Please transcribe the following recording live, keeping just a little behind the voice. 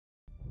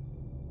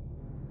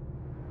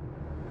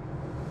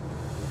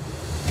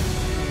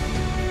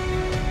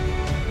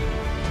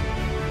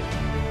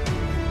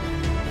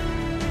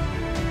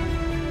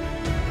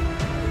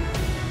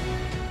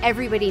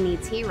Everybody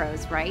needs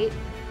heroes, right?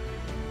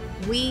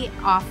 We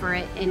offer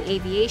it in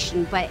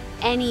aviation, but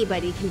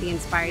anybody can be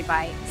inspired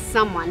by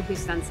someone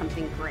who's done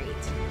something great.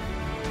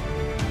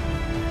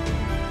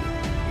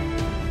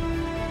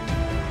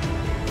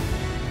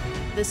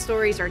 The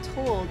stories are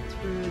told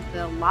through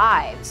the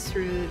lives,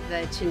 through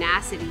the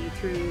tenacity,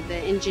 through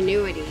the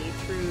ingenuity,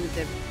 through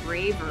the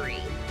bravery.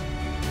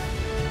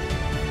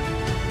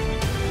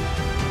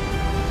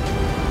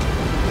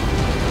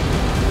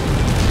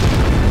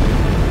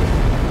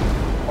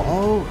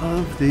 All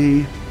of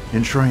the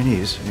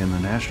enshrinees in the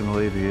National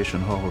Aviation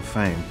Hall of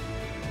Fame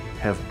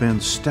have been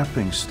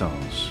stepping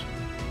stones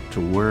to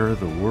where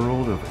the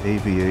world of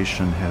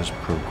aviation has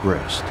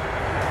progressed.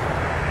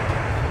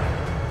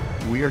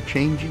 We are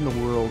changing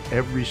the world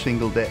every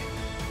single day.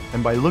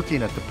 And by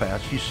looking at the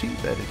past, you see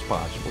that it's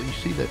possible. You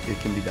see that it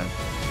can be done.